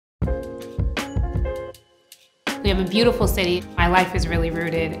We have a beautiful city. My life is really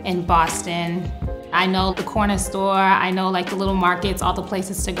rooted in Boston. I know the corner store, I know like the little markets, all the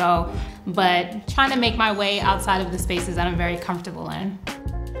places to go, but trying to make my way outside of the spaces that I'm very comfortable in.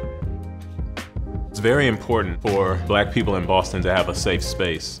 It's very important for Black people in Boston to have a safe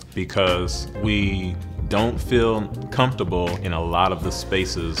space because we don't feel comfortable in a lot of the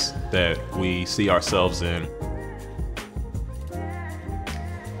spaces that we see ourselves in.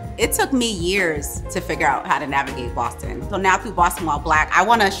 It took me years to figure out how to navigate Boston. So now through Boston While Black, I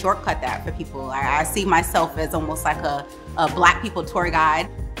want to shortcut that for people. I see myself as almost like a Black people tour guide.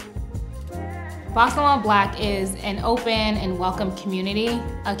 Boston While Black is an open and welcome community,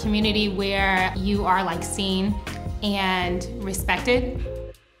 a community where you are like seen and respected.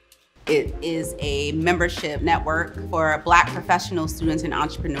 It is a membership network for Black professional students and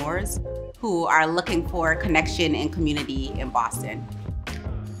entrepreneurs who are looking for connection and community in Boston.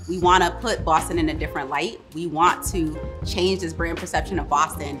 We want to put Boston in a different light. We want to change this brand perception of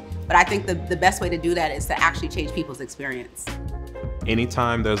Boston, but I think the best way to do that is to actually change people's experience.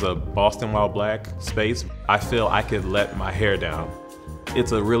 Anytime there's a Boston While Black space, I feel I could let my hair down.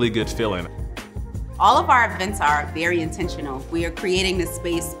 It's a really good feeling. All of our events are very intentional. We are creating this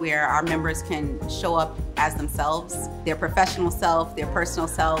space where our members can show up as themselves, their professional self, their personal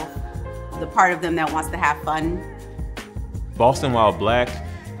self, the part of them that wants to have fun. Boston While Black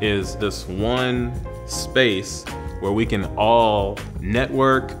is this one space where we can all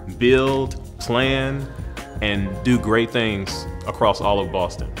network, build, plan, and do great things across all of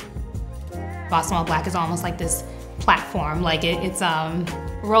Boston. Boston While Black is almost like this platform, like it's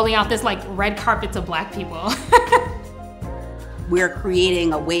rolling out this like red carpet to Black people. We're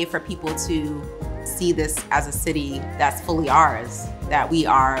creating a way for people to see this as a city that's fully ours, that we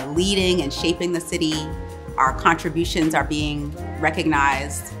are leading and shaping the city. Our contributions are being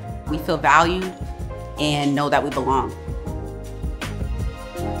recognized. We feel valued and know that we belong.